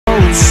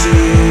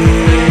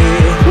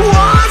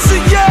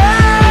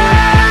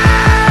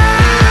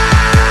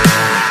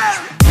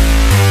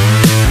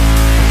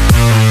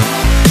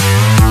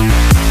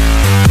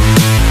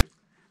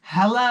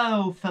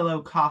Hello,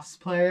 fellow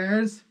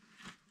cosplayers.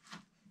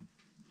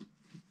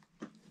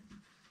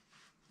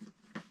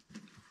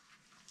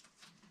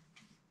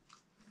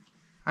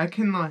 I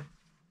can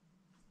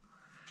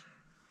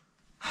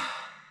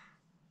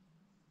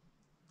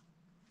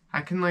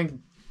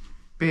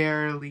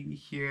barely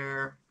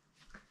hear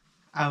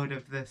out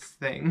of this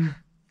thing.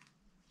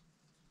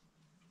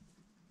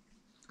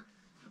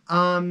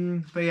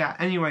 But yeah,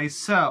 anyway,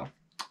 so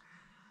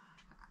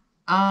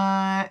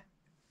yeah,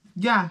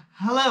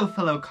 hello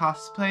fellow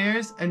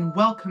cosplayers, and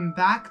welcome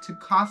back to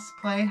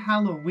Cosplay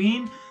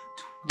Halloween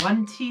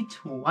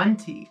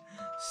 2020.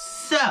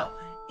 So,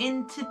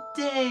 in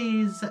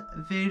today's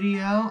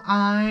video,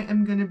 I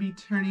am gonna be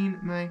turning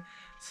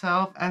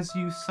myself, as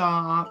you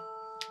saw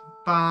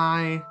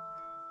by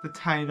the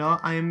title,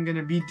 I am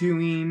gonna be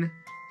doing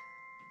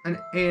an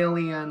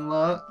alien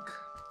look,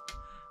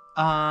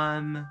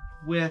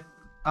 with,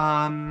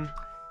 a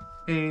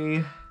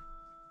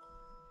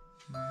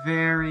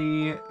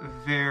very,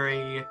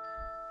 very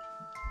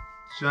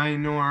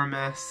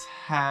ginormous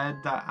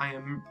head that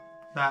I'm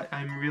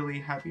really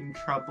having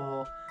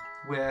trouble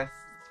with,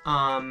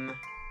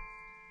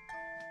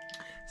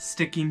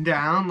 sticking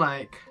down,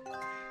 like,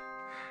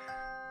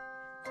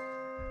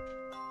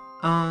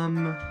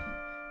 but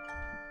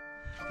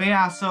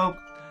yeah, so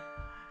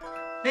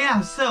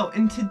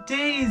in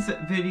today's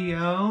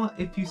video,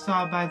 if you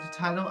saw by the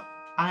title,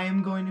 I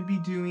am going to be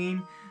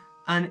doing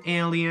an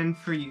alien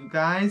for you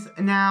guys.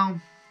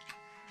 Now,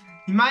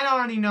 you might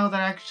already know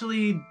that I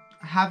actually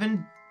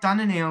haven't done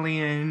an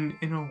alien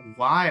in a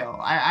while.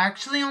 I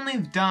actually only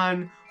have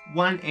done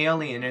one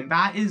alien, and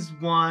that is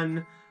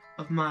one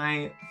of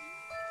my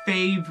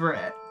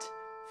favorite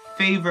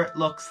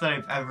looks that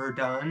I've ever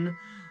done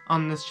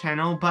on this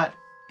channel. But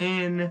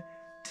in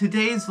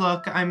today's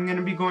look, I'm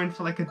gonna be going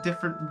for like a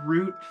different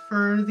route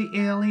for the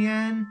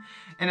alien,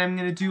 and I'm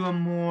gonna do a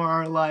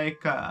more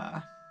like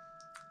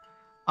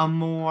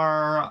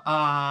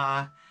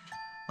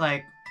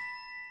like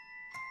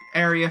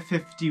Area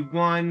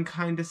 51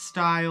 kind of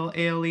style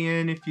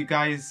alien, if you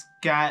guys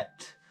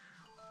get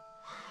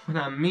what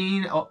I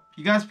mean. Oh,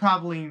 you guys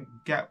probably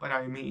get what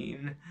I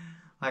mean.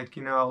 Like,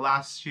 you know,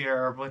 last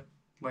year with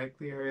like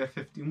the Area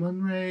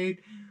 51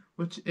 raid,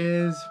 which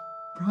is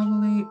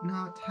probably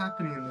not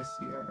happening this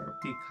year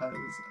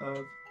because of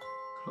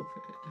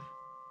COVID.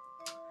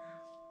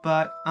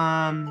 But,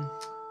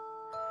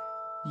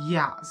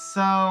 yeah,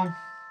 so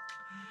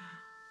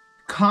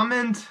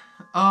comment,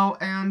 oh,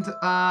 and,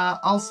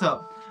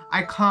 also,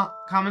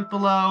 comment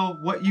below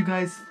what you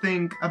guys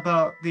think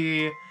about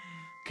the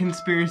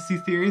conspiracy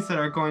theories that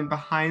are going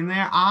behind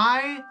there.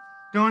 I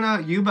don't know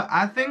you, but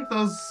I think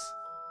those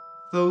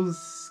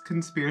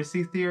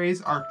conspiracy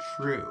theories are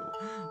true.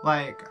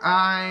 Like,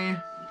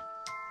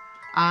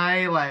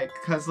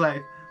 cause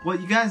like,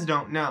 what you guys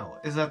don't know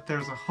is that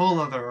there's a whole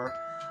other,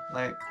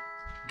 like,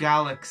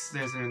 galaxy,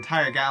 there's an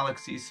entire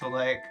galaxy, so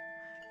like,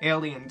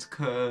 aliens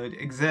could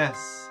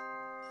exist.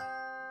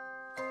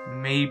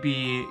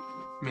 Maybe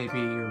your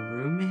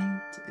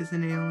roommate is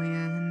an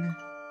alien.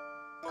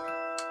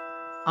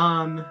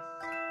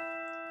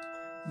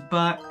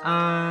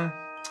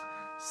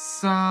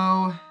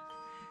 So,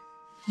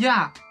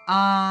 yeah,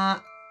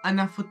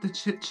 enough with the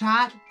chit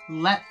chat.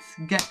 Let's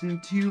get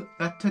into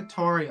the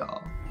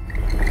tutorial.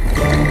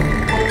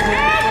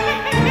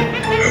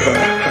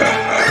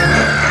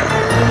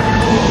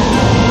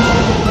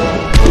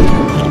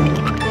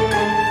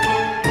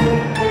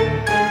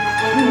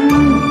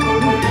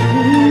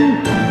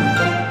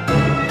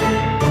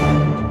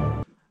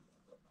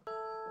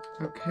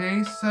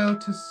 Okay, so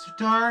to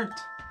start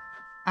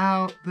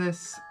out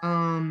this,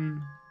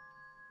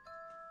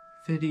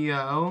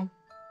 video,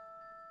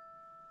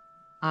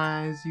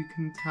 as you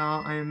can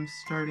tell, I am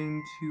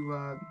starting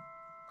to,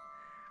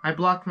 I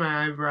blocked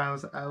my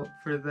eyebrows out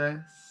for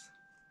this.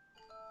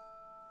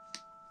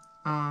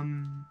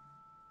 I'm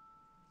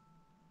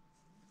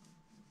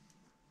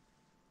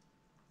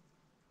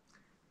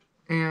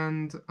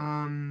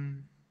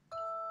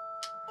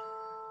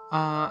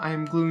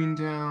gluing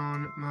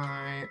down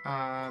my,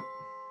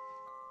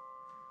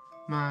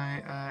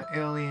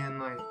 alien,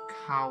 like,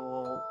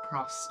 cowl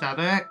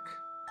prosthetic.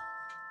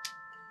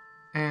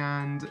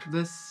 And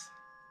this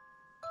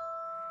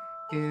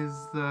is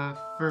the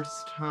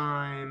first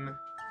time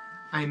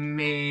I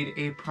made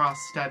a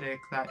prosthetic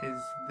that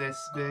is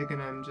this big, and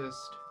I'm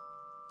just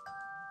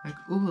like,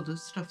 ooh,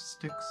 this stuff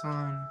sticks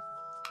on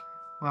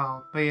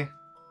well. But yeah,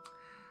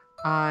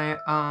 I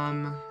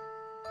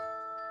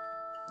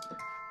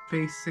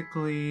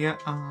basically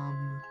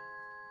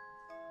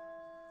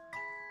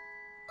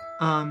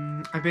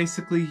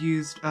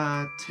used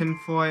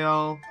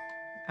tinfoil,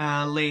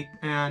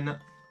 and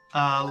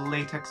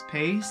latex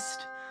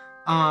paste.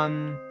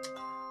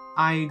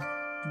 I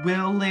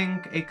will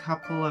link a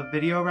couple of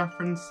video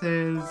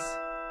references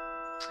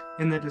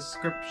in the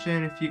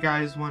description if you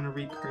guys want to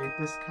recreate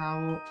this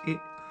cowl. It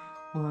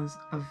was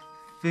a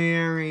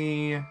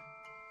very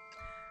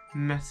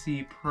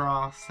messy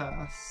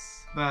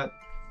process, but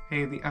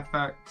hey, the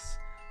FX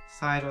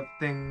side of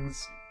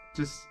things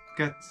just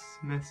gets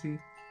messy.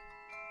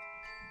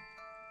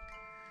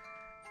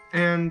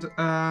 And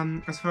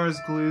as far as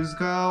glues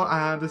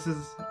go, this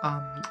is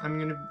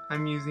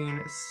I'm using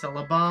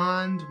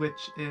Silabond,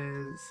 which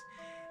is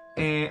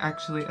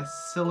actually a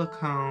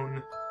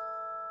silicone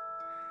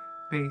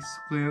base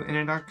glue,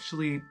 and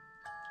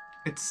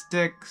it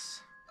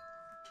sticks.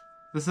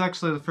 This is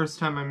actually the first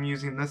time I'm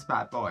using this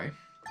bad boy.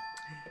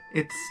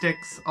 It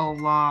sticks a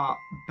lot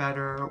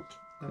better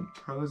than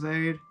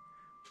Pros-Aid.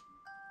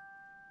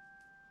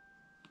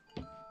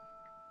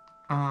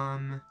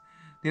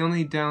 The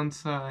only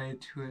downside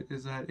to it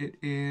is that it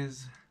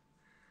is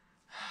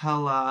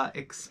hella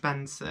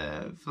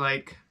expensive.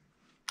 Like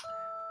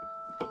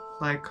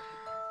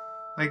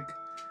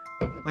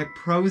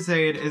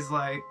Pros-Aid is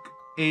like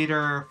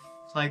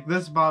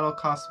this bottle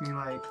cost me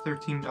like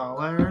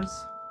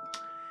 $13.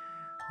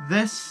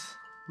 This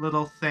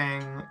little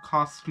thing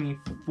cost me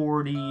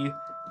 $40.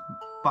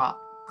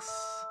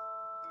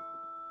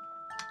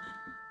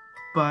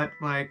 But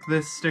like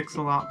this sticks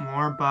a lot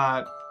more,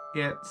 but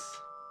it's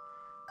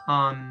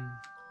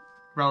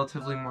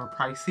relatively more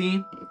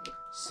pricey.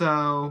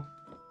 So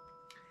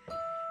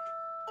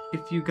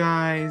if you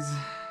guys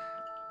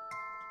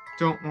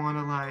don't want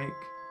to like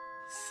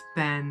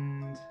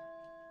spend,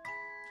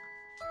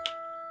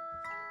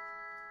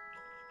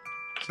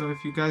 so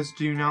if you guys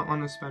do not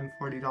want to spend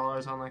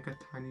 $40 on like a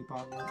tiny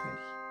bottle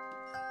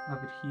of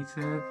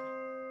adhesive,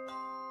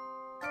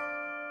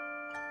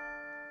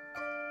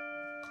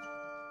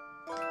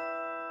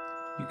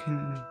 you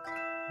can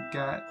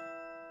get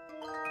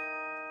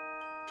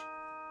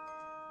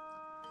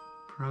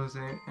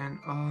Pros-Aid. And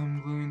oh,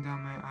 I'm gluing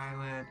down my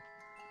eyelid.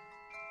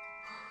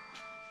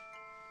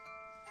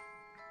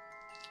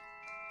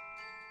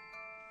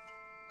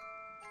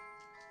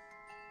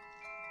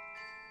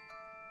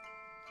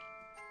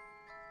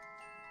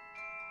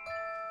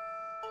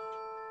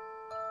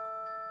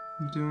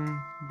 I'm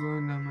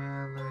gluing down my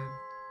eyelid.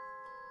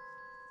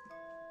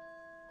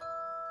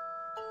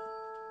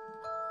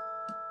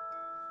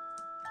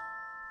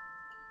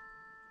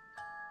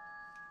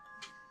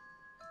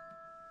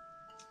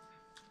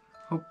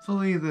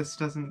 Hopefully this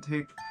doesn't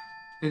take,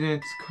 and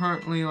it's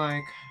currently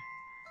like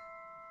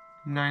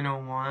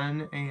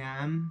 9:01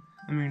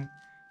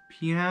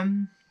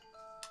 p.m.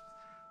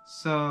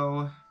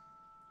 So,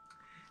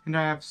 and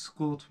I have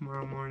school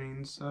tomorrow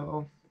morning,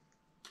 so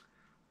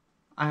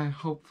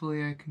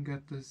hopefully I can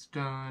get this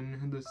done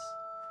in the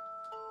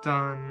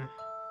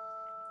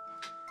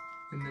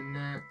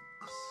next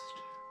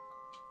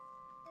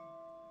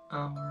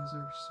hours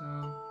or so.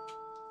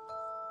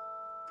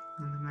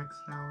 In the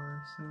next hour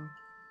or so.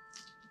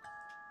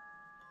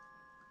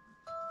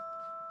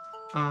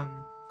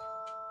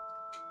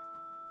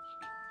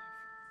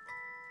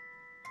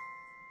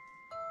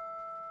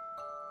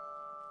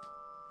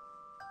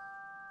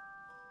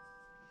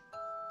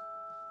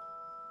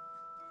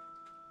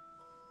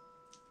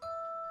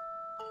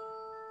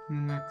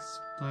 In the next,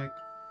 like,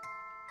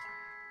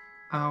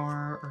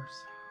 hour or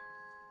so.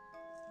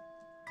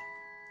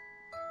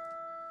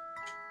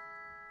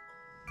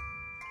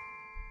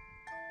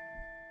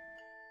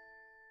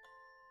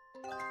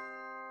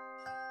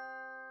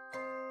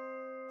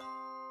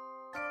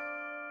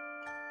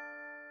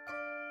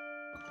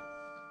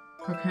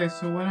 Okay,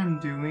 so what I'm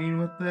doing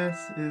with this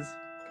is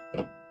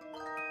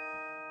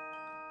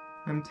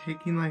I'm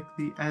taking like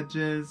the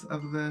edges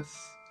of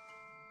this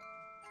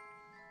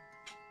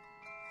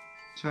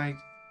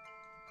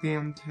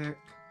gigantic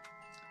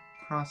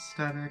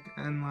prosthetic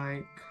and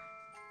like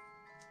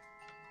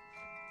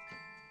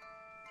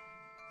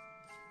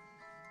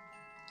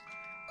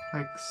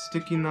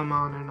sticking them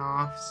on and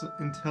off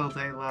until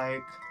they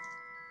like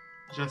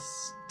just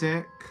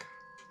stick.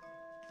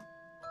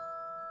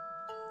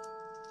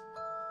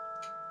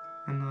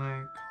 And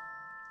like,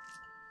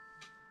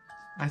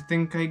 I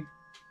think I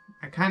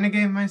kind of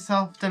gave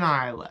myself an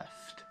eye lift.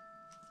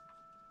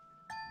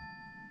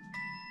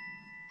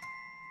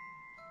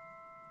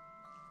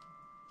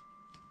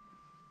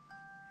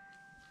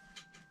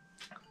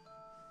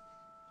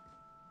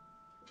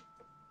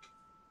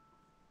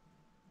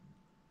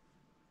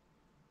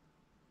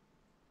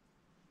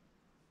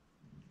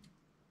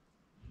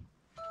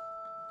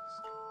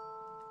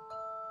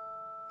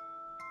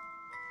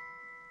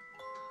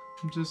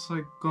 I'm just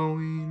like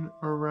going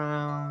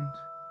around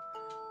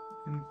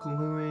and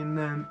gluing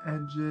them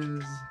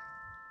edges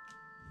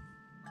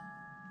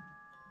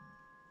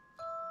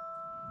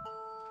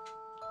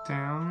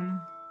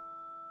down.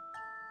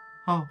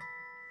 Oh,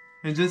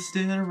 I just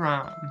did a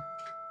rhyme.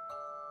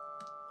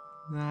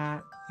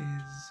 That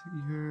is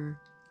your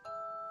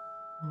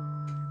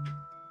rhyme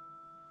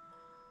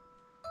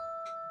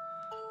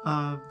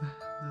of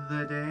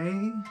the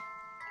day.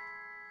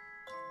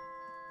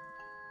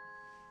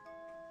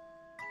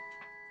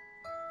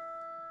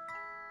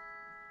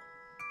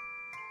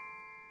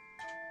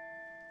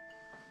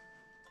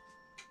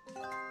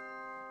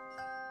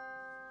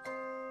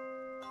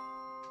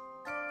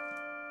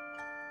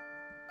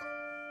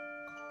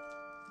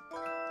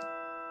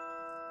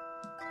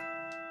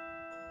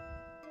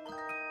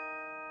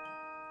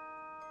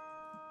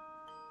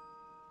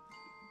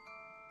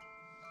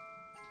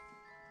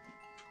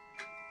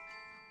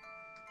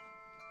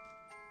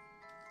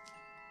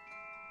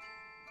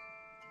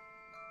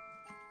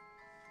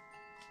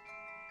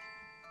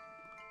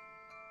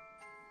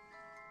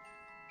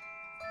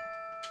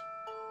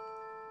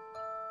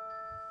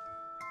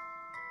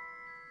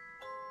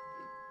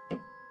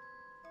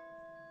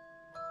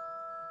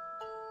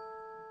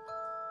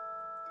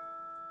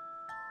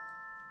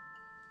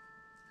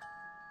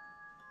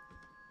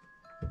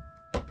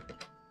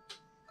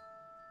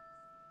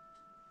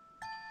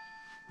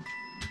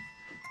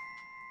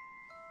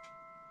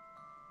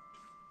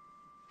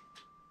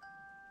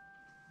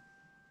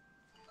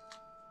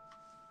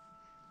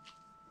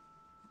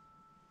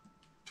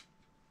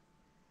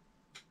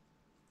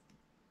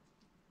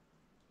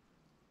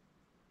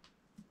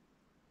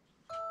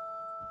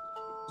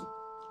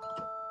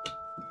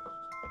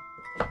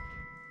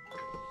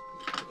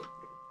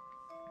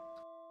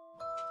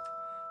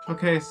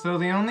 Okay, so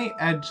the only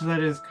edge that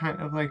is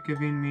kind of like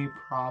giving me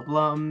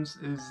problems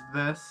is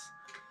this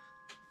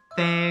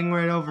thing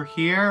right over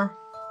here.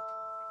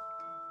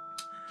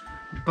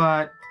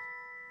 But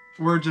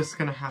we're just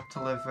gonna have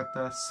to live with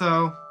this.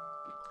 So,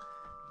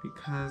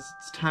 because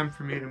it's time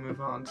for me to move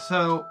on.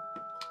 So,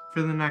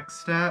 for the next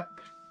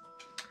step,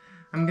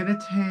 I'm gonna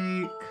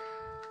take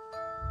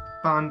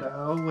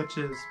Bondo, which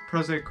is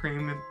Prosaic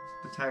Cream, if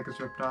the tag is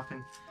ripped off,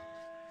 and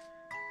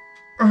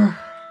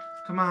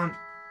come on,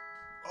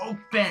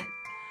 open.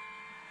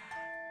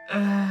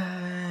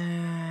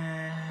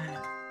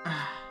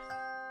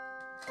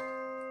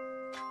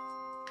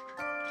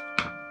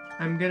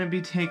 I'm gonna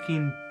be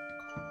taking,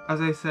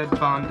 as I said,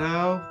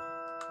 Bondo,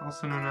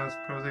 also known as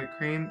Prosaic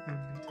Cream, and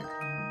I'm taking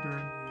a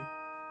dirty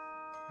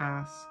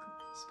ass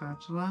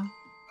spatula.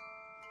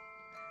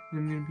 And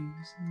I'm gonna be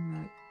using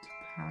that to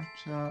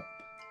patch up.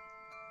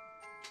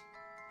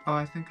 Oh,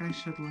 I think I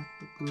should let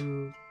the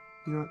glue,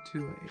 you know what,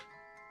 too late.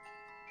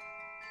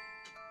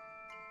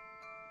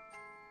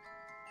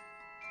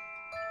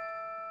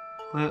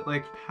 Let it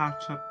like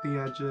patch up the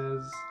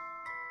edges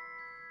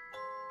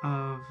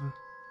of,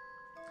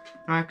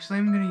 no, actually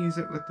I'm gonna use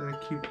it with the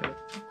Q-tip.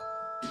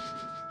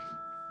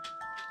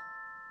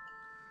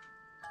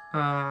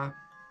 I'm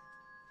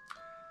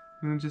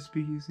gonna just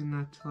be using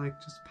that to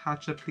like just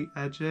patch up the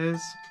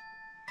edges.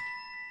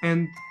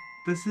 And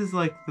this is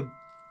like the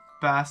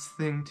best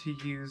thing to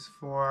use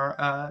for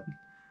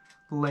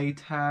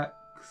latex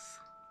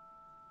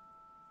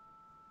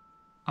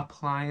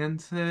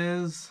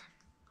appliances,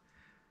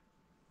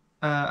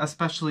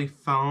 especially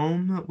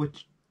foam,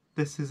 which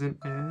this isn't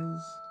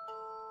is.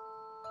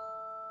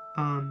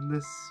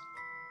 This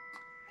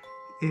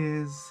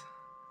is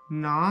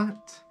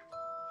not.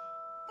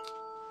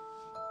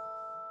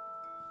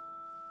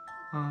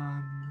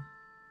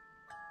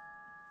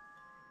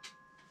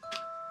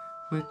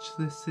 Which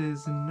this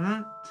is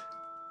not,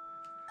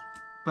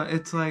 but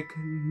it's like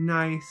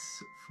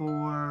nice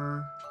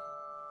for,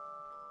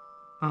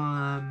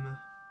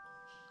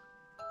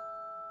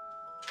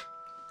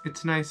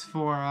 it's nice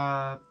for,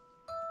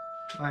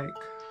 like,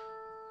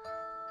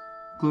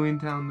 gluing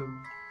down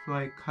the,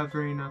 like,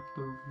 covering up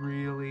the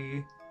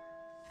really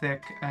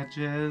thick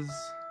edges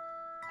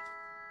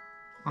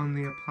on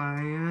the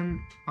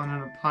appliance, on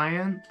an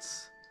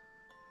appliance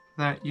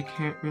that you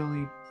can't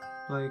really,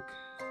 like,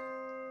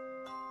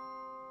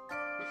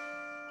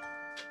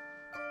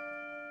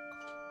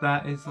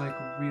 that is like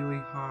really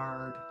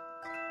hard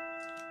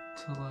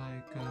to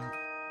like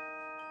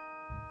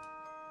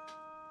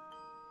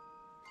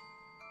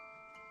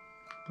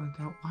blend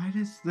out. Why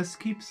does this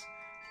keeps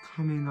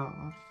coming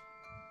off?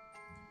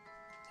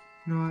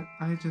 You know what?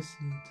 I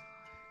just need to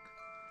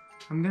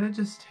like, I'm gonna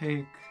just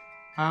take,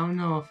 I don't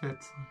know if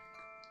it's like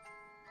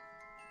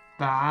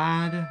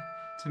bad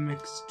to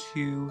mix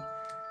two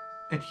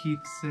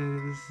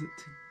adhesives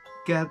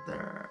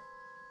together,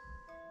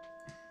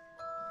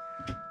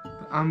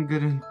 but I'm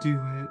gonna do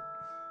it.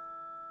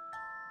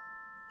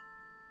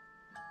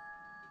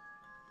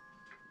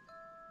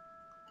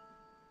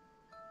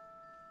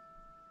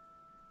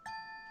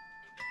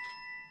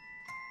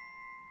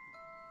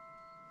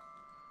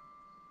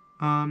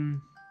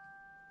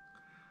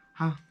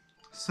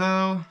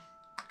 So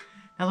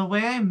now the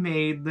way I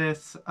made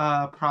this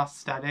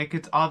prosthetic,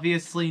 it's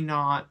obviously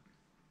not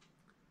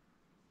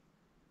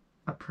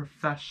a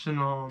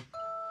professional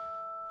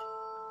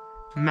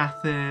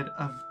method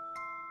of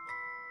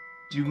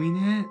doing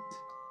it.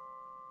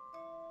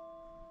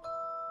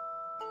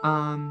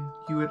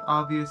 You would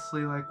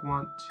obviously like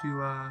want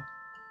to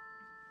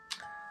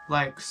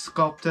like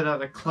sculpt it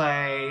out of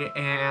clay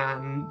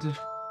and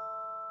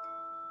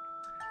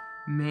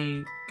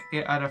make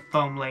it out of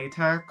foam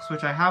latex,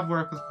 which I have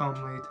worked with foam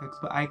latex,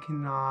 but I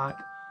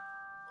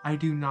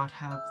do not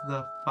have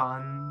the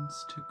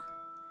funds to,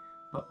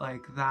 but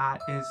like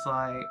that is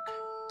like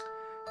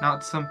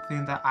not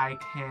something that I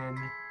can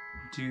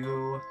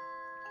do.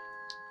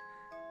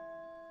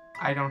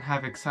 I don't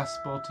have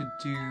accessible to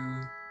do.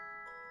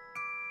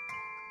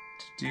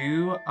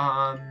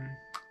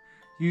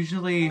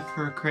 Usually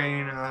for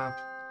creating a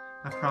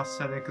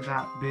prosthetic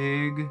that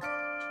big,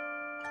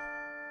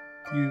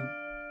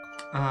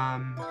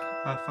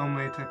 a foam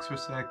latex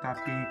prosthetic that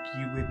big,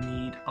 you would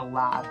need a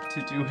lab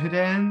to do it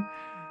in,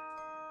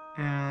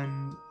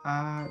 and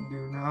I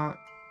do not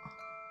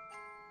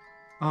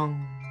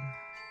own,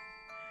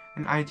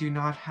 and I do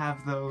not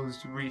have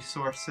those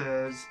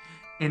resources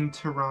in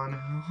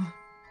Toronto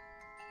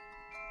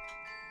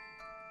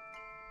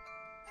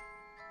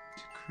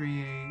to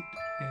create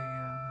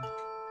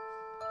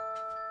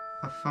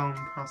a foam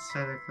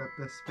prosthetic that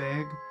this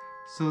big.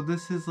 So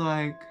this is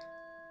like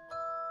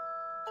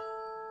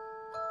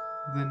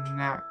the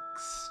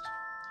next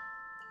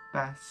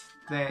best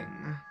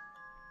thing.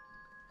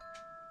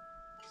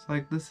 So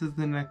like this is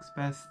the next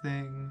best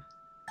thing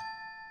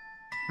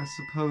as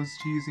opposed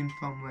to using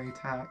foam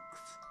latex.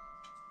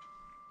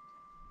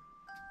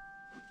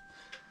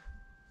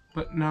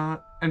 But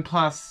not, and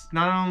plus,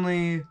 not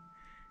only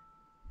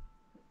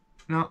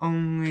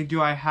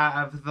do I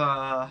have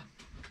the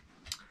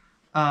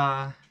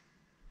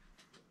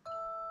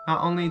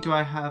not only do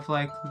I have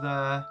like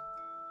the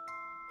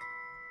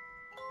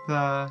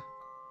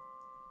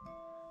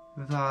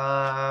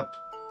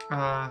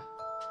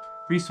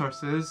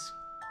resources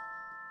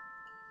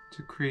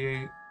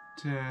to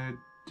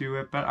do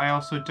it, but I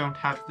also don't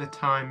have the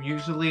time.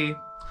 Usually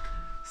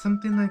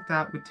something like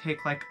that would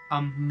take like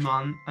a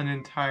month,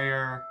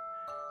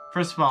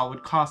 first of all,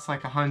 would cost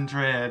like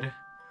 $100,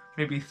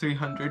 maybe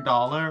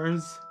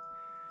 $300.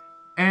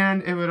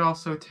 And it would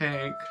also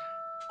take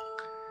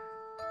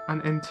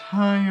an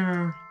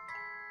entire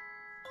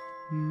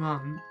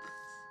month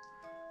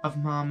of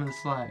Mama's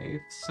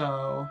life,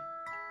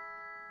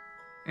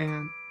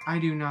 and I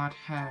do not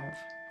have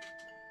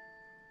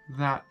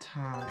that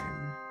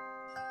time.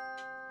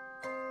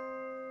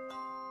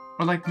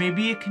 Or like,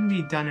 maybe it can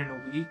be done in a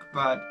week,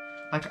 but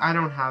like, I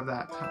don't have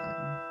that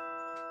time.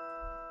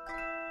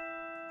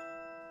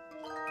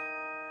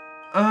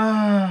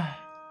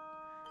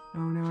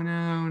 No, no,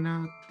 no,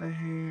 not the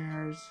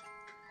hairs.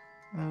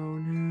 Oh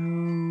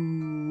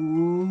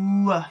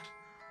no.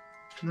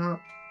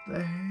 Not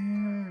the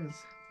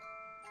hairs.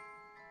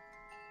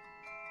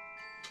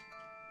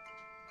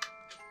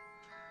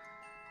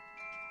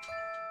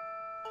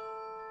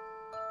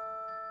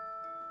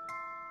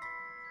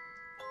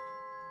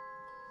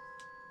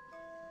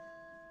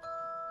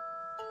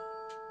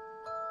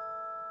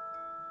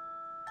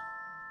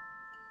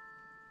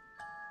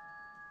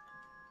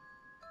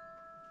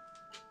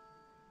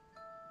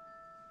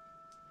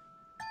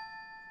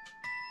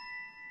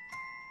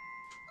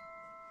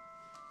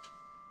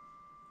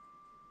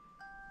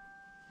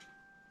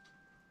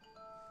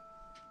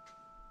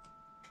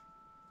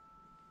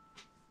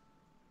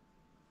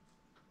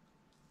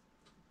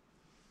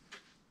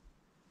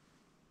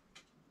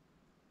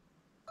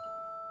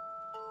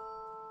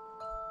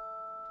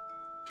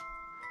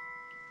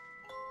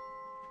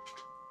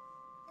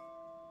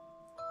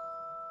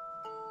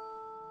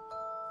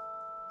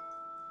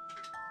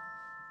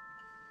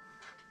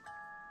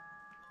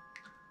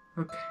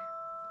 Okay,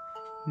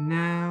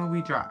 now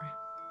we dry.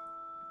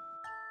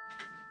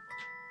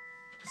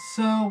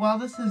 So while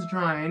this is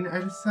drying,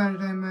 I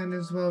decided I might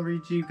as well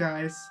read you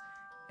guys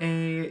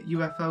a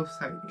UFO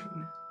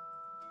sighting.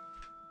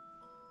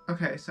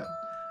 Okay, so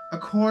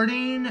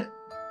according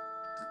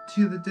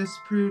to the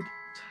disproved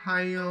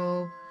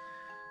tile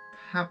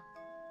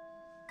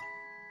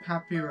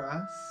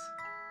papyrus,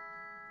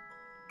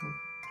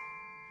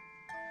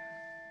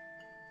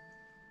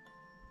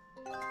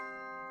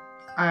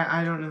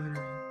 I don't know how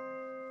to read.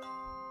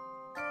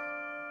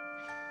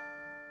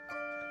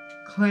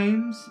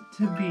 Claims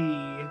to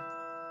be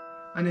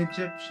an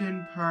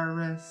Egyptian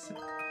papyrus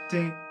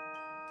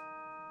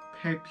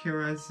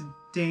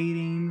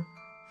dating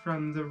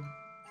from the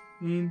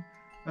reign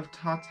of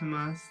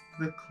Thutmose.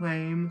 The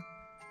claim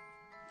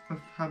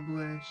of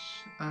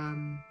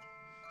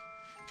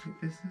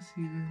is this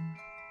even?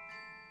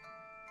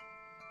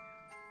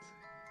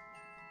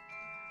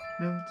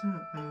 No, it's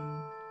not.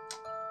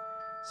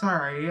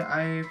 Sorry,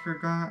 I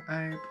forgot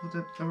I pulled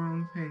up the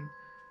wrong thing.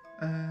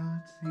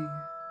 Let's see.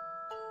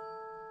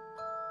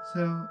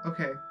 So,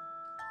 okay.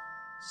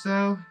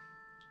 So,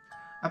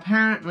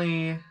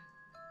 apparently,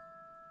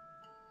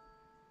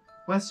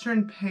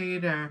 Western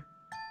Pentagon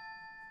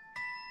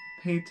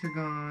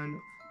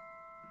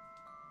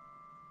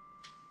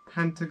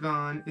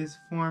is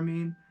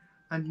forming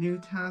a new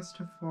task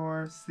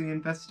force to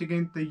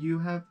investigate the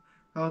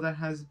UFO that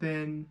has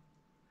been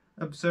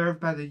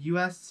observed by the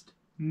U.S.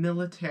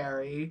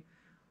 military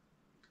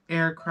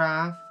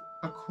aircraft,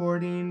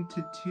 according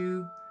to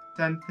two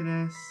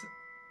defense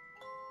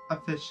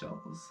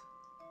officials.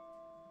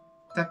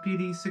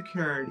 Deputy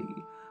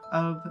Secretary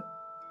of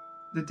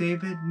the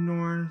David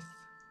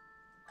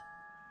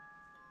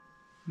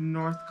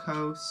North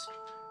Coast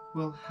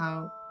will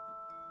help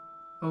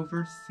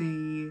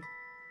oversee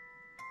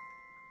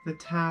the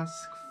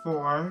task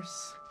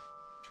force,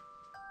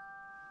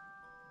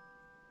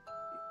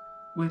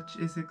 which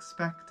is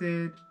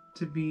expected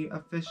to be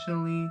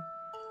officially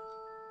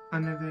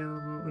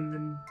unavailable in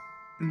the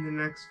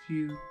next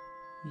few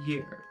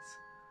years.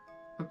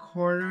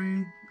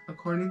 According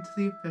to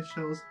the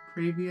officials,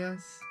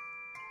 previous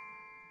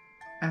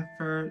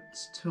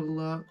efforts to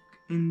look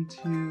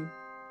into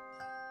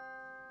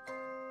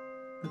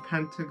the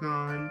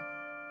Pentagon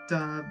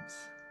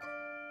dubs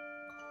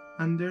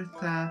under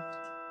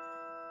theft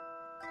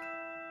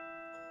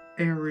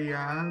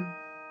area,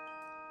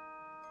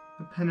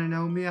 the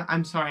Penonomia,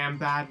 I'm sorry, I'm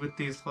bad with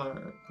these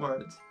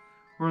words,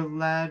 were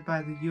led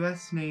by the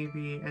U.S.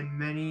 Navy and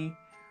many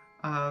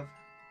of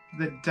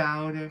the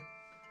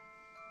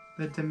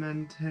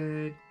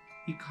demented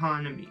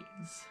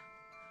economies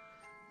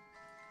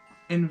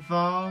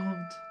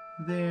involved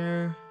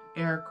their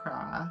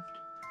aircraft.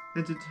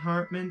 The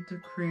department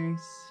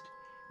decreased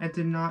and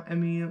did not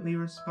immediately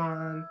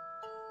respond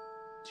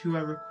to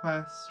a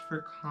request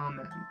for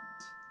comment.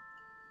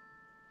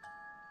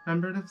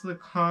 Members of the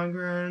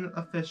Congress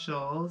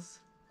officials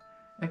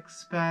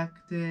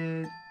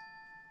expected...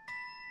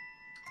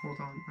 Hold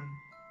on.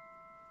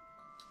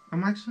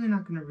 I'm actually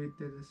not going to read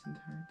through this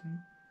entire thing.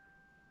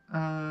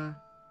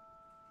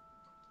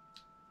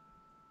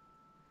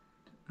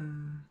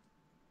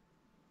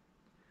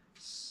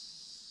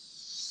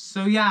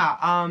 So yeah,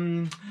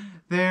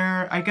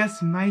 there I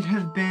guess might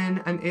have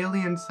been an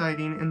alien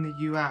sighting in the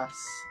US.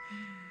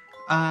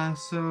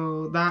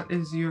 So that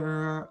is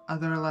your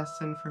other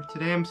lesson for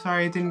today. I'm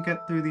sorry I didn't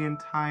get through the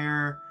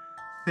entire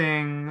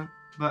thing,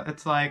 but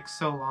it's like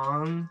so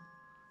long.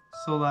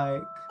 So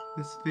like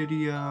this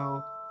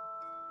video,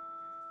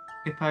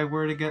 if I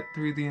were to get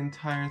through the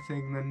entire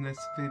thing, then this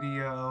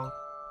video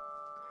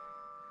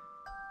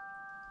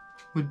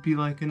would be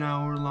like an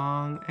hour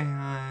long,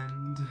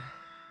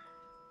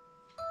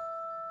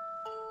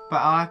 but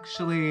I'll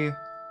actually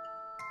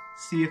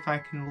see if I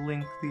can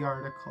link the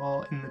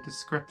article in the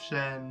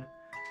description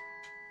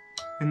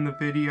in the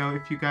video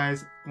if you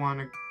guys want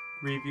to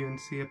review and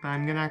see it. But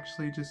I'm gonna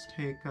actually just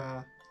take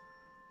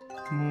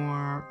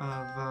more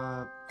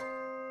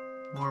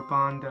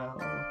Bondo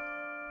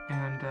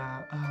and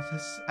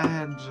this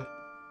edge.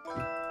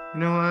 You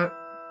know what?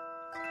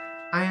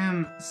 I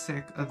am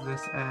sick of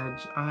this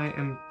edge. I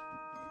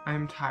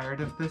am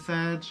tired of this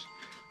edge.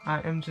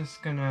 I am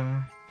just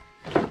gonna.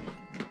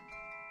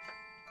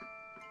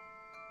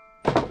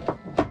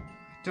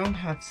 I don't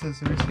have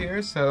scissors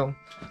here, so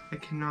I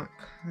cannot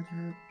cut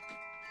it.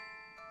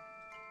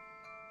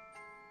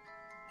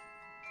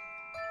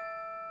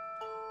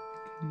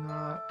 I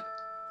cannot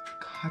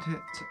cut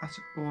it at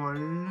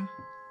all.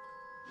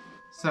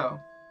 So,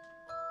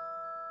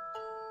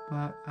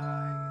 but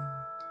I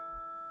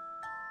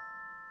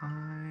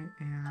am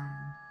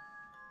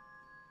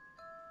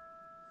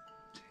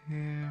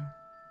here.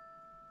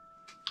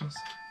 Oh,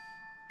 sorry.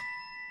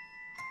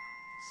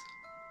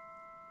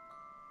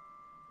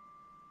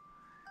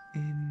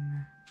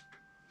 In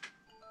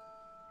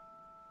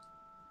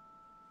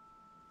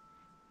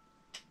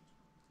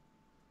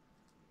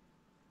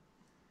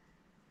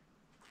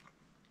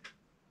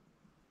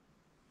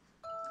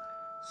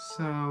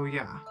so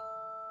yeah.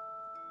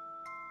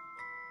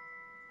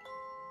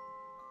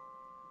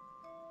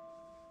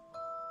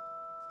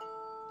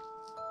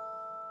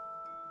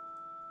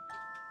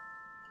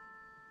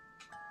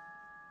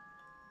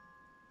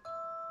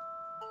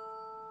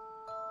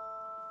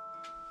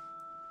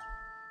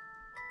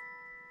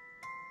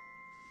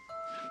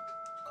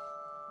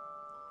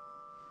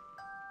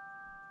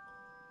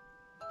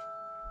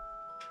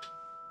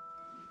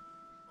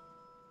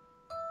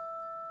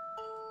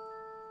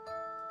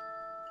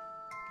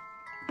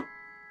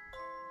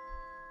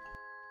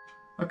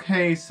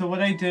 Okay, so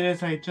what I did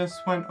is I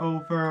just went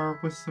over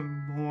with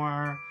some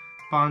more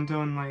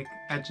Bondo and like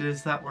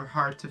edges that were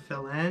hard to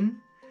fill in.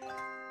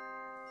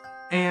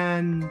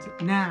 And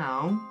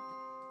now,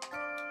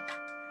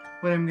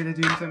 what I'm gonna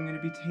do is I'm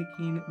gonna be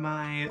taking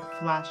my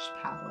flash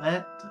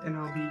palette and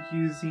I'll be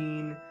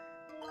using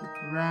the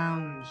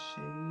brown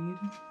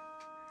shade.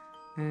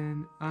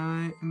 And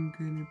I am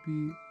gonna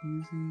be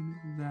using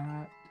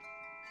that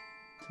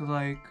to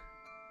like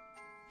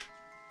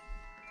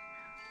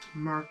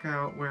mark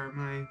out where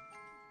my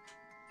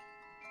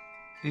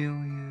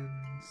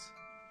aliens'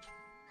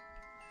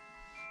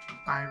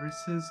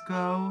 irises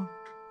go.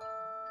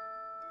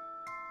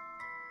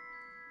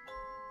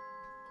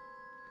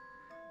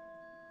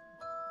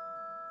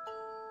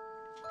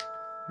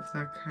 If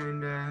that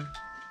kinda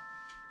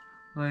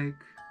like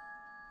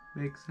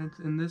makes sense.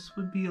 And this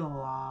would be a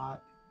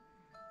lot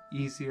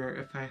easier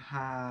if I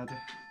had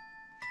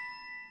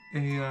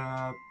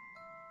a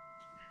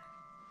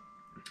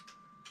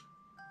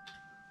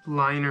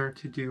liner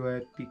to do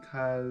it,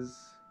 because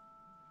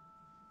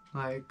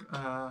like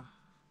oh,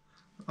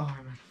 I'm out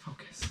of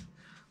focus.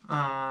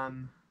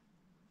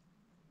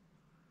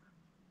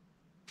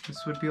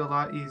 This would be a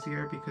lot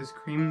easier because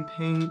cream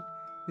paint,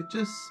 it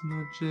just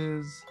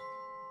smudges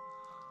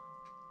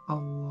a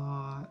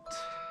lot.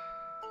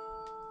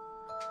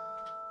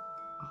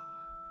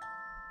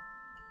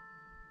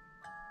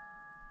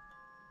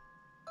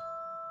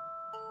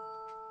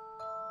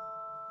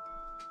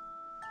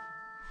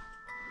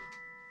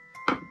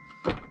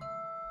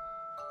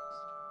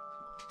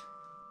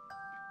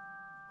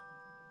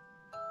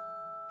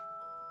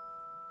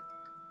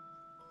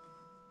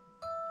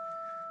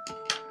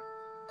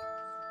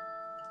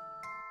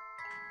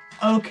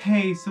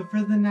 Okay, so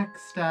for the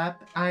next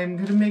step, I'm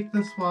gonna make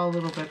this wall a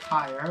little bit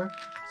higher.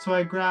 So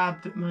I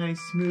grabbed my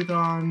Smooth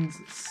On's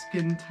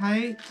Skin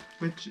Tight,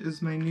 which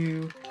is my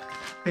new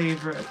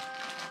favorite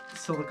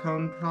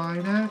silicone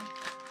product.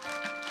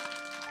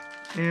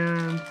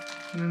 And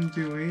what I'm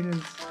doing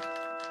is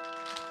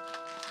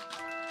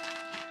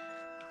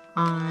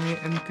I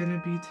am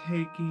gonna be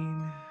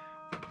taking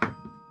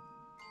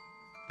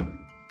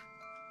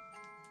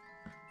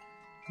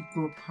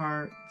equal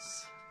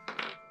parts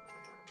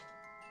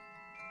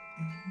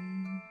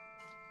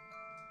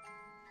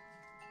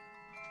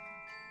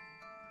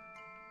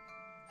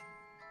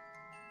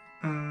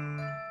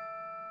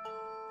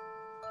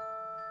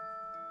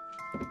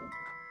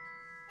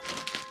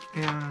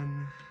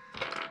and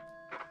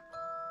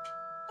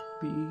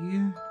B.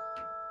 You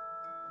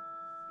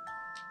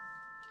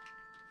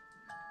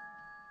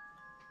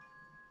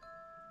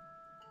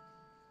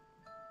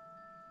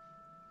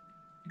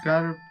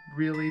gotta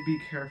really be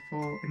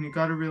careful, and you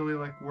gotta really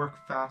like work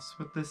fast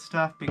with this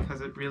stuff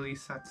because it really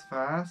sets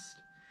fast.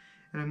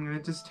 And I'm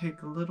gonna just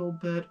take a little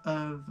bit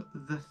of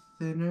the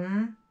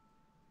thinner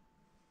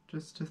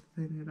just to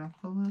thin it up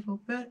a little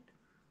bit.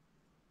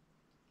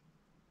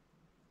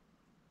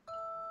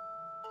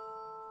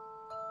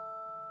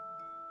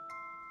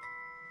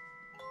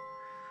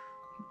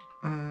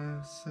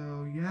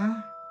 So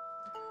yeah,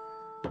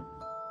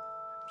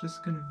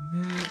 just gonna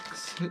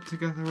mix it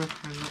together with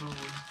my little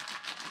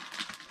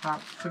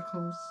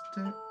popsicle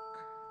stick.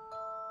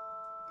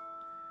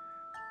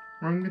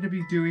 What I'm gonna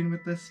be doing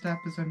with this step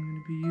is I'm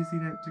gonna be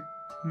using it to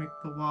make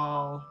the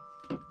wall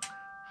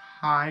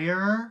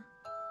higher.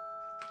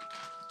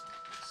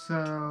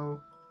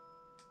 So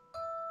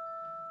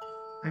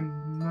I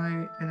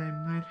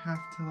might have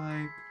to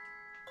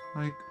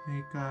like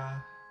make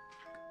a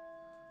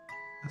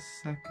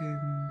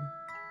second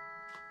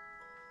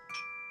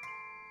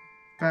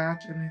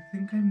batch, and I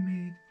think I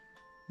made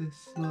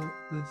this a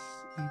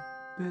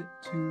bit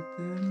too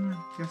thin.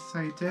 Yes,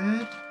 I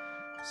did.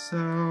 So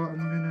I'm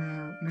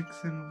gonna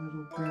mix in a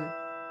little bit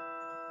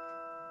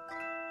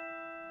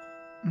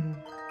more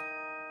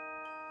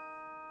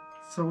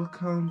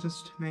silicone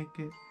just to make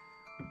it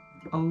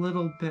a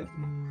little bit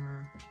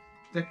more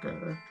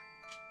thicker.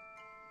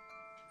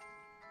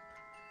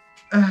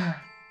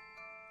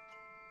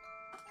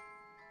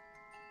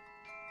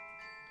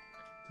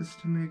 Just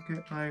to make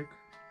it like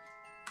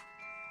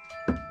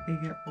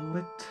a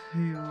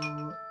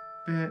little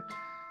bit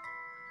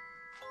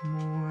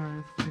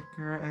more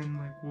thicker, and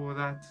like, whoa,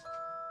 that's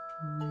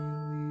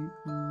really,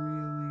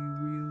 really,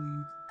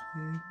 really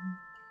thin.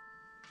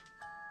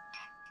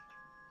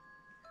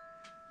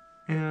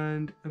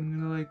 And I'm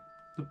gonna like,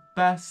 the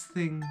best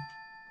way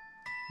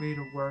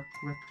to work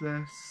with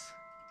this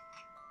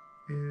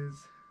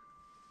is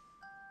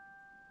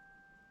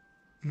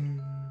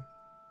in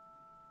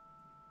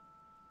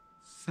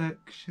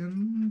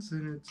sections,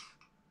 and it's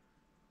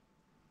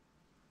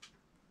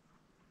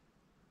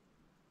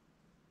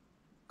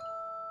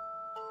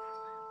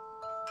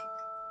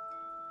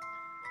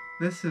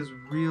this is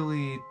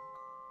really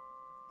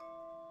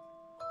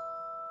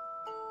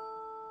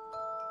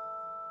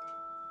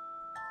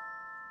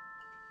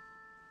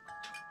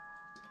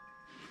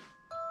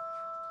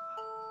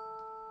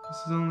this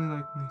is only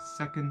like my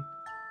second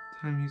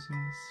time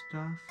using this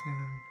stuff,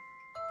 and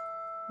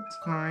it's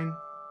fine.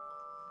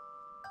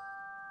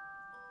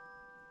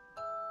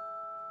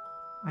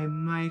 I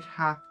might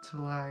have to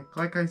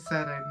like I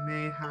said, I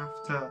may have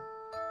to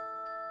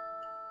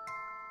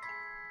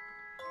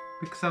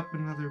mix up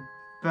another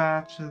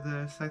batch of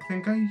this. I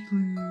think I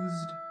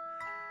used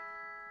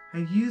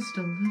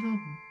a little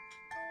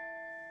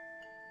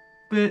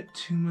bit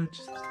too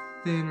much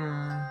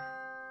thinner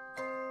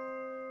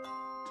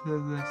to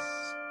this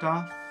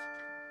stuff.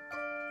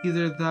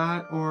 Either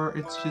that or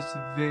it's just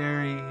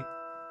very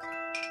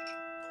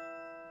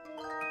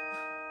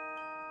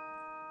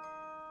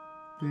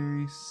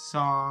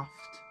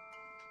soft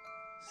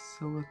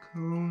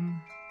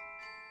silicone.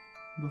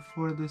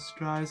 Before this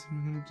dries,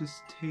 I'm gonna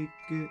just take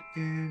it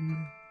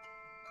in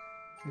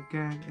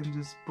again and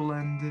just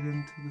blend it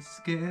into the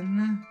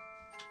skin.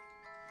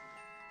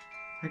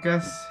 I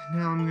guess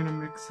now I'm gonna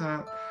mix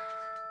up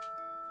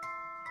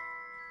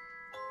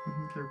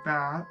another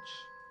batch.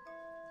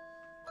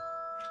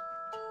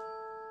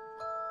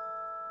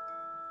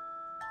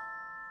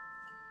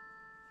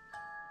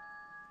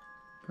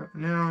 But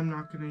now I'm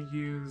not gonna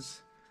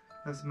use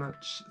as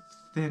much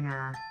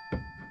thinner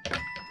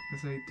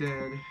as I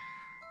did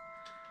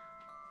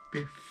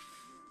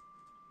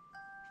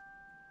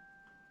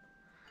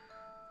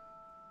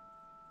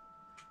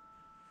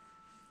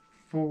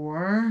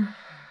before.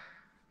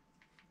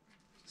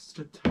 Just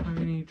a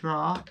tiny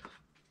drop.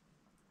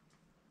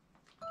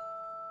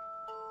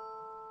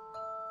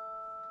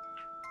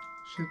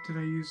 Shit, did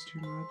I use too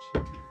much?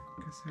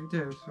 Guess I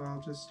did, so I'll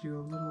just do a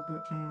little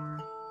bit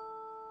more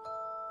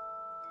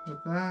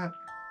of that.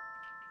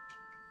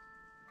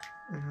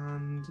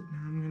 And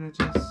now I'm gonna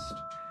just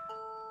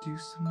do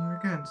some more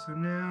again. So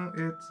now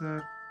it's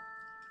a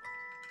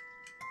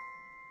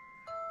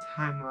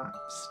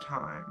time-lapse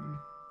time.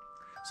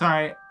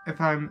 Sorry if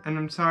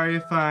I'm sorry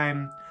if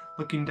I'm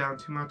looking down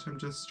too much. I'm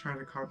just trying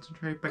to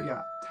concentrate, but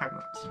yeah,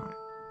 time-lapse time.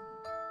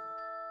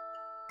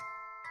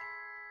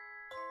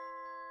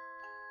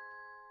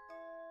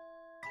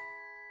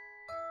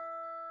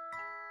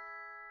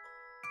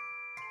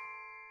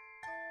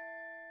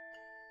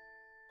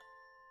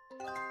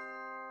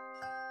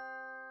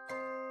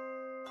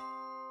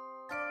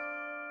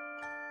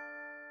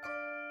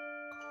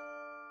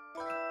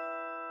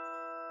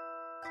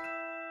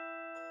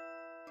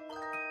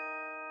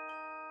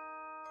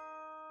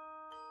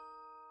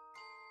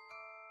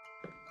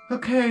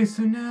 Okay,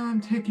 so now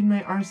I'm taking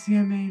my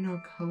RCMA No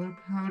Color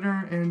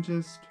Powder and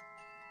just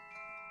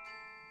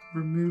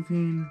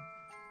removing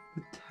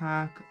the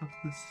tack of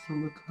the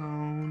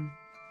silicone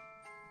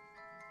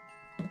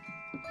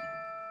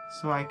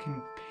so I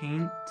can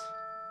paint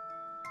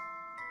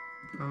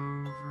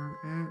over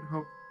it.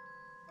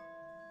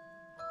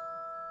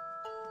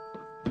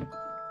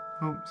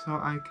 Oh, so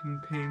I can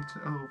paint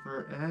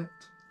over it.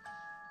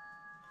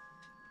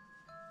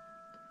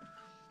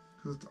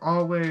 Because it's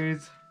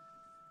always,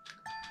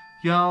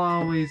 y'all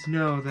always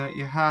know that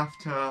you have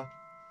to,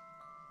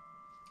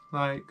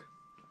 like,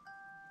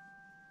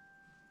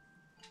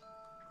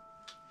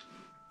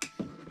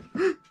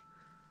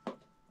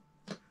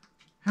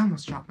 I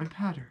almost dropped my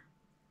powder.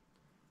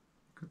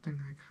 Good thing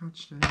I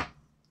catched it.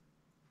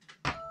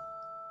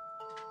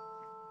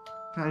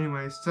 But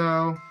anyway,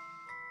 so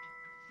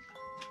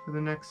for the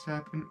next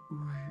step, and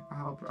ooh,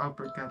 I'll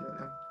get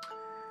it.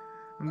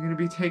 I'm gonna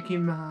be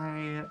taking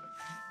my.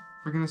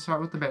 We're gonna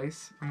start with the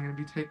base. I'm gonna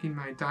be taking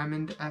my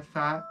Diamond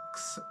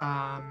FX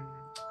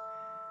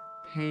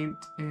paint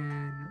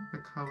in the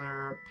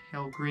color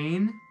pale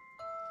green,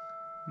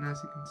 and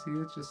as you can see,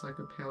 it's just like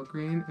a pale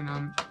green.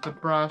 And the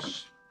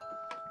brush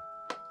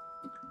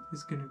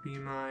is gonna be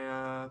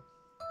my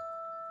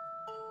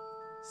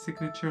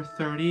signature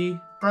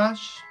 30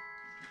 brush.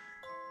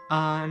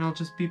 And I'll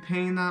just be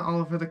painting that all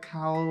over the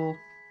cowl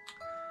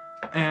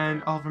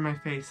and all over my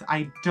face.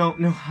 I don't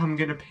know how I'm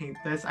gonna paint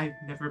this. I've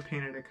never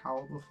painted a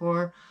cowl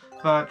before,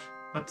 but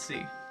let's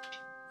see.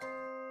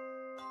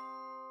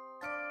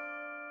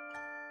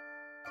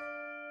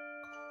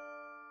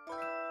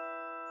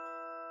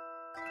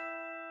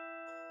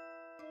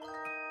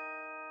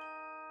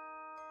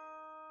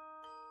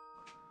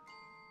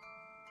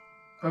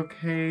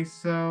 Okay,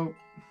 so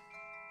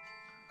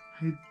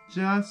I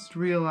just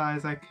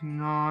realized I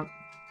cannot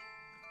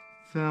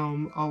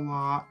film a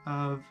lot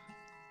of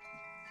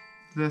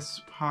this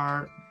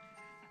part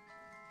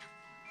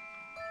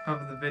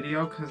of the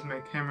video because my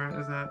camera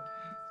is at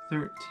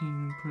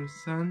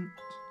 13%.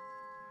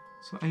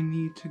 So I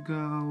need to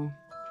go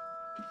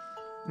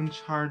and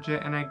charge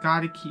it, and I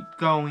gotta keep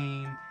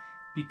going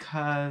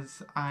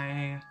because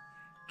I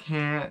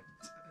can't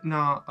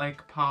not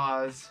like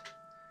pause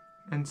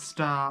and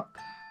stop.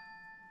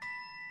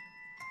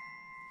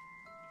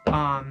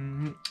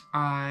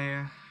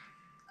 I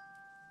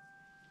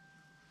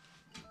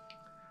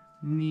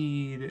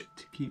need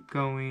to keep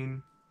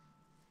going.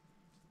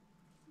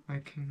 I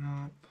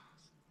cannot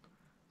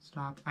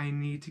stop. I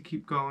need to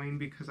keep going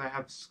because I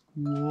have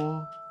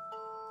school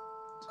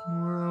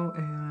tomorrow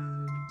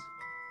and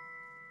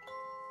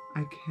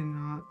I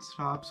cannot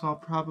stop. So I'll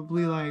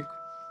probably like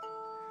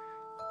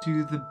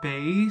do the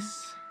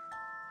base.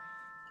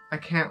 I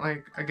can't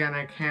like, again,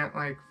 I can't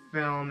like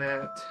film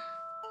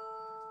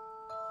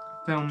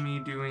me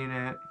doing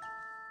it,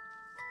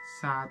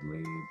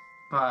 sadly,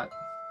 but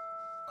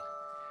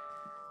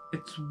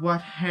it's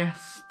what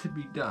has to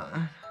be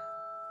done.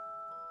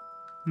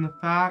 And the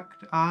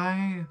fact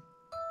I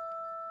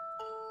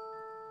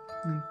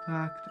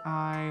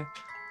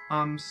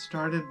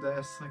started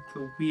this like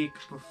the week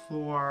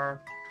before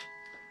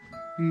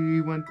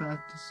we went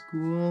back to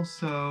school,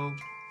 so,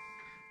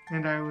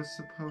 and I was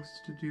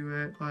supposed to do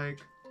it like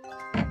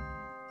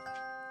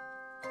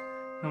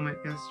film it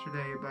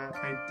yesterday, but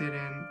I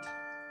didn't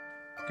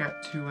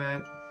get to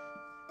it.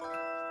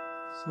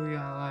 So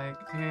yeah, like,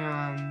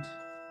 and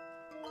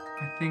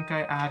I think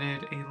I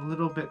added a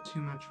little bit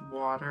too much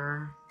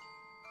water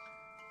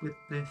with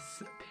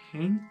this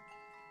paint.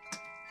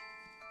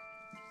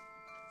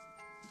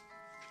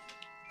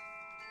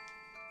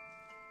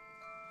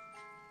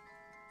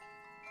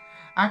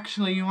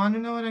 Actually, you want to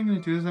know what I'm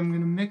going to do is I'm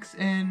going to mix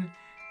in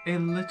a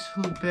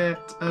little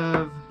bit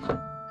of...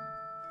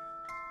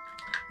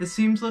 This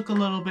seems like a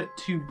little bit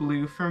too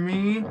blue for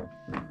me.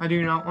 I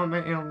do not want my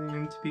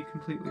alien to be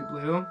completely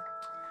blue.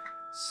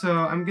 So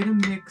I'm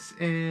going to mix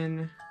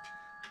in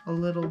a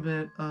little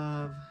bit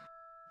of...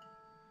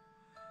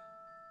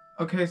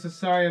 Okay, so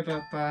sorry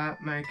about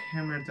that. My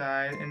camera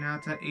died and now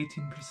it's at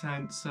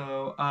 18%.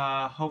 So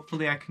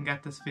hopefully I can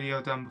get this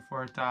video done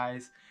before it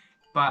dies.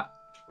 But,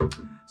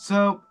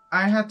 so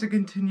I had to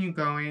continue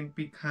going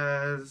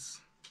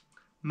because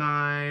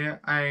I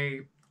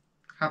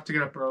have to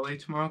get up early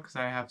tomorrow because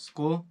I have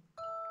school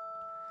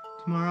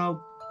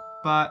tomorrow.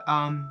 But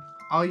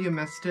all you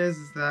missed is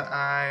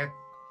that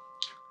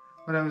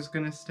what I was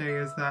gonna say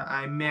is that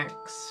I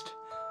mixed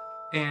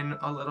in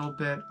a little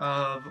bit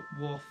of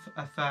Wolf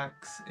FX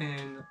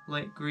in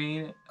light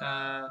green,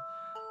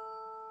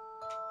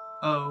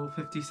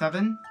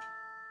 057.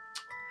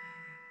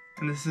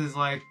 And this is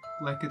like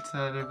it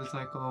said, it was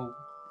like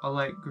a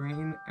light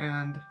green,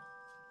 and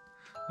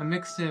I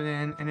mixed it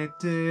in and it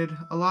did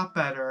a lot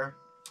better.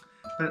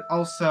 But it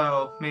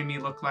also made me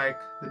look like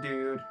the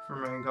dude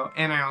from Rango.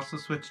 And I also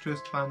switched to a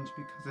sponge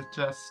because it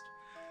just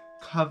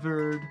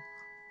covered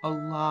a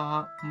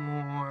lot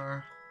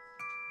more.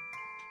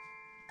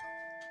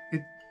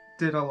 It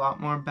did a lot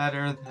more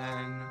better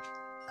than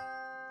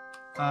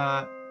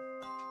the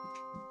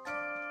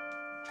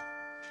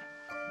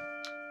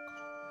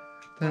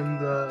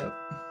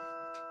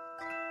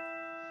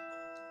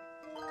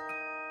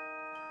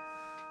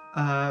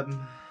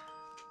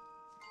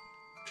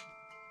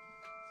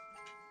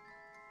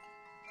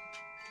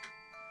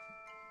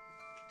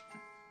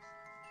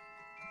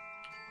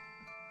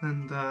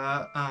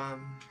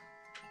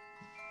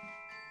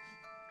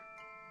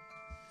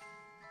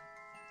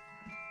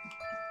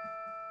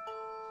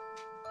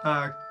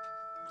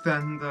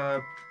than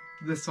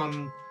this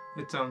on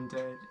its own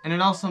did. And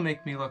it also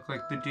makes me look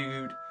like the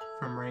dude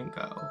from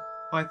Rango.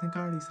 Oh, I think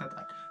I already said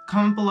that.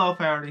 Comment below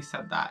if I already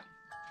said that.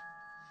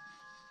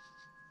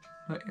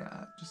 But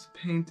yeah, just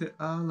paint it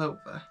all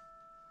over.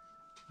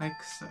 Like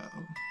so.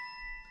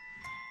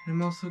 And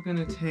I'm also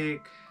gonna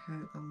take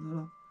a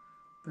little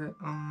bit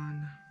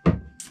on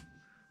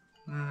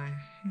my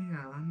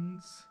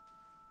hands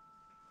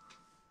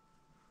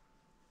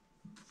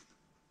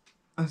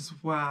as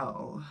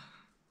well.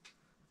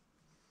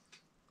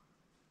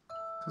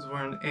 Because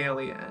we're an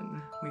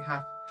alien. We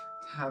have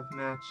to have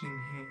matching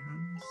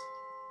hands.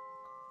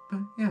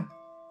 But yeah.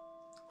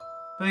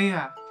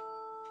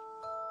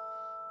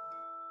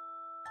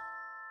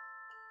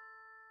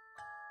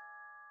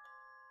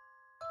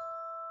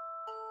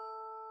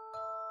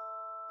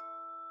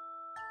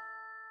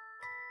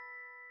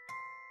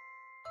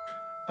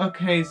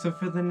 Okay, so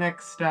for the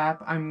next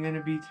step, I'm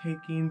gonna be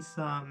taking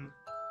some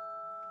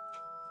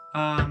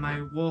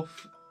my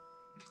wolf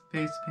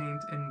face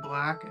paint in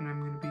black, and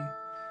I'm gonna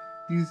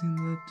be using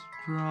that to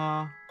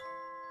draw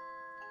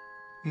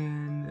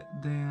in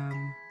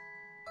them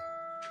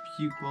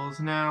pupils.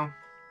 Now,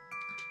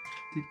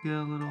 it did get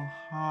a little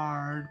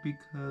hard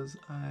because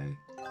I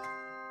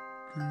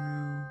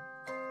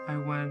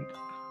went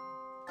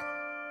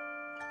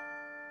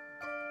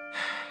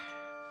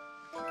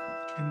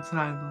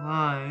inside the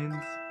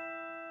lines.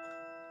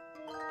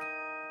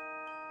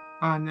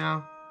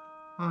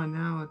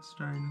 Now it's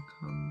starting to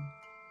come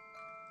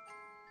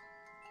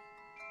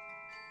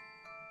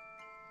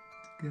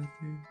together.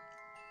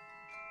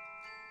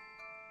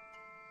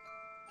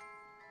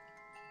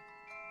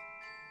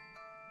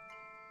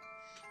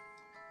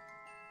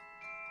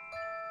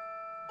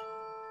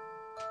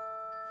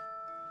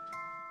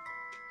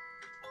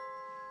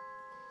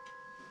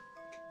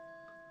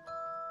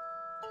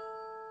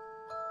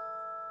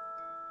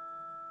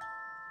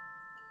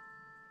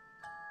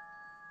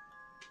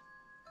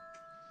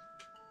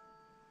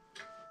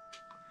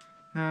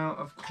 Now,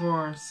 of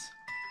course,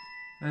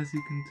 as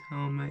you can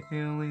tell, my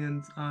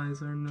alien's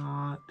eyes are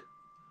not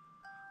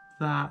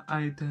that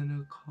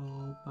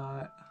identical,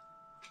 but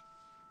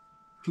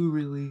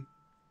who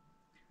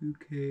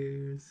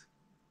cares?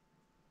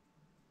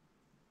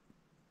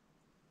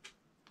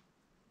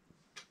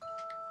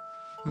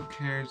 Who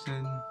cares?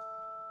 And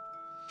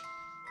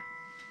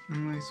at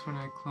least when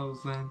I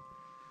close them,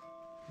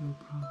 it'll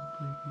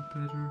probably be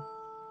better.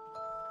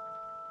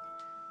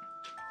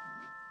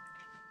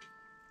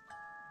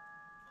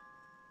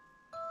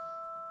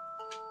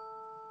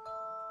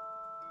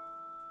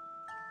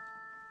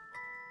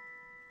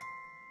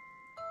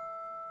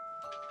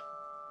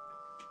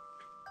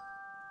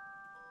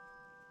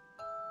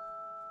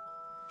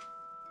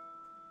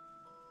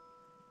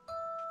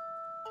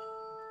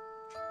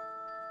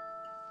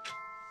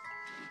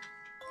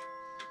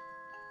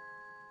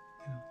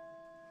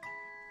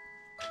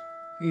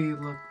 He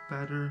look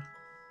better.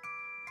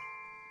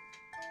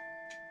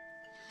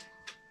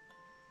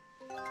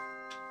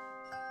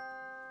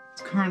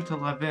 It's current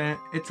 11.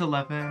 It's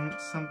 11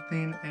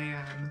 something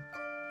a.m.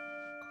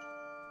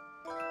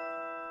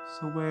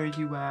 So where are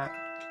you at?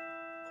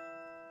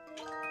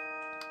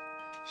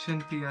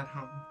 Shouldn't be at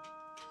home.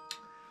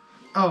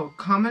 Oh,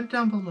 comment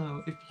down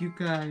below if you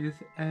guys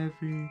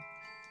ever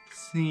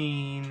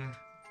seen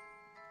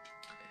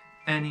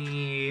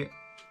any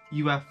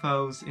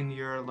UFOs in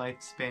your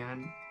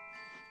lifespan.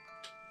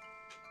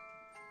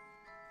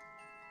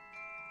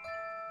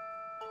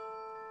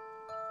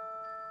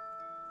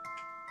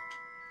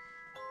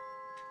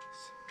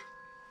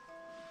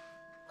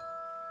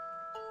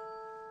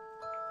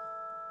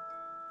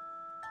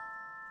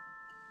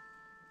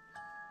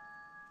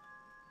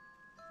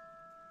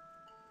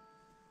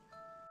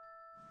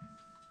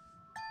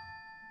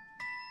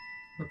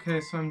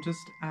 Okay, so I'm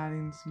just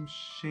adding some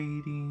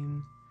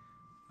shading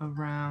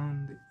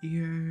around the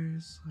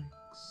ears, like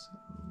so.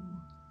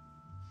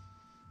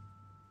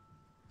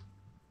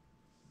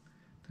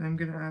 Then I'm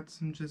gonna add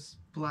some just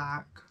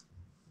black.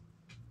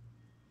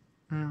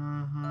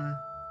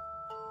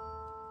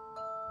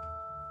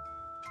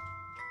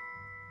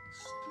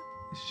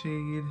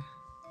 Shade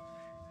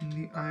in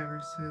the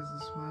irises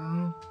as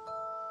well.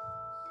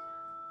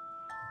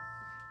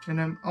 And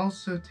I'm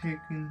also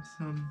taking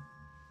some,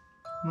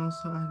 I'm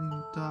also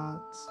adding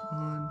dots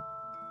on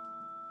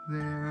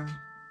there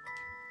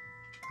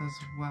as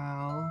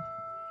well.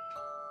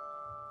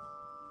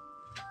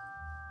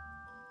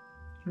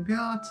 Maybe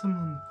I'll add some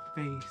on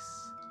the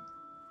face.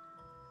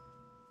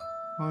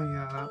 Oh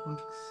yeah, that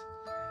looks...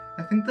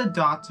 I think the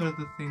dots are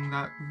the thing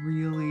that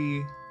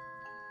really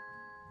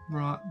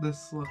brought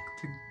this look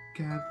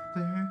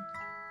together.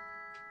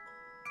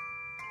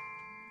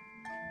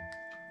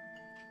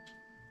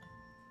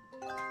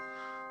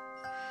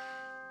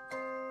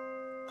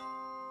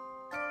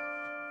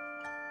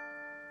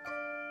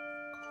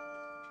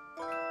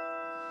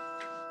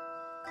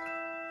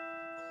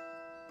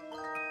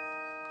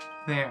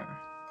 There.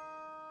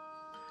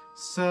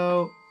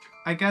 So,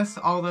 I guess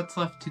all that's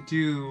left to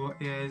do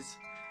is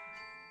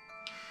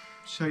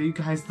show you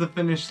guys the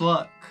finished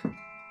look.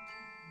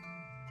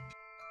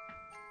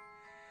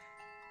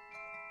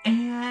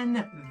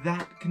 then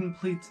that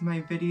completes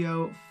my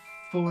video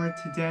for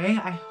today.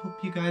 I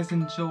hope you guys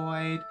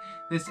enjoyed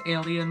this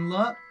alien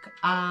look.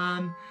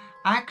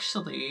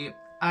 Actually,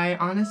 I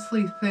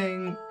honestly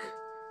think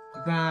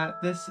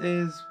that this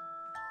is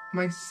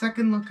my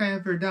second look I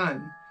ever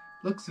done.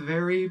 Looks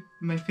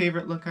my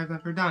favorite look I've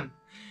ever done.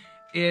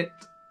 It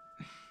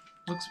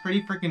looks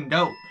pretty freaking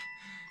dope.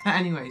 But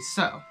anyway,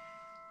 so,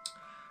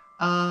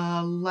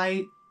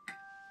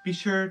 be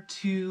sure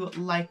to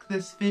like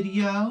this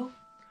video,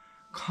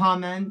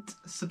 comment,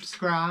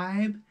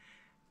 subscribe,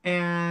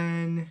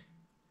 and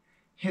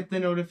hit the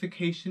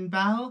notification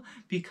bell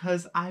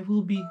because I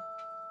will be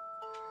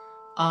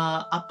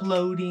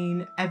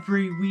uploading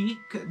every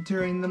week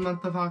during the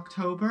month of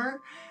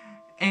October.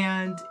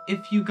 And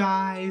if you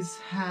guys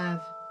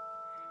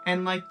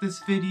like this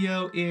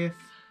video, if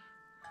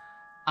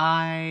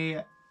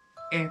I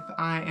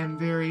am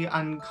very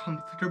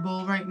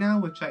uncomfortable right now,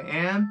 which I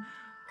am,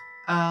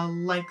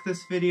 like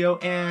this video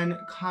and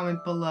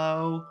comment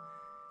below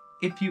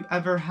if you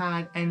ever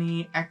had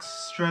any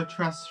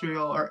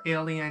extraterrestrial or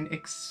alien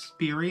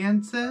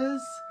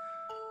experiences,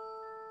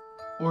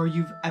 or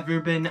you've ever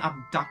been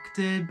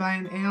abducted by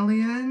an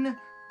alien.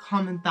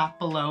 Comment that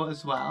below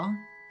as well.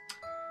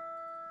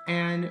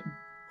 And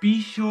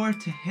be sure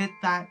to hit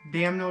that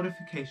damn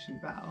notification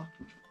bell.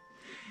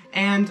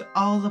 And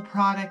all the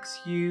products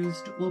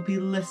used will be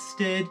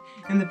listed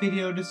in the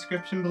video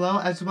description below,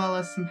 as well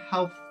as some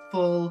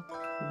helpful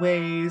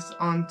ways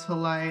on to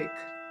like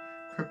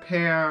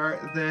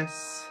prepare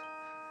this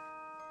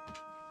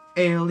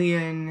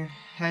alien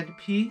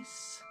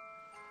headpiece.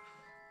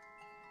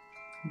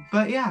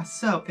 But yeah,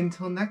 so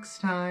until next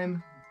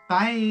time,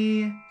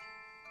 bye!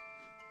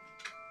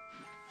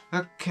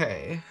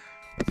 Okay.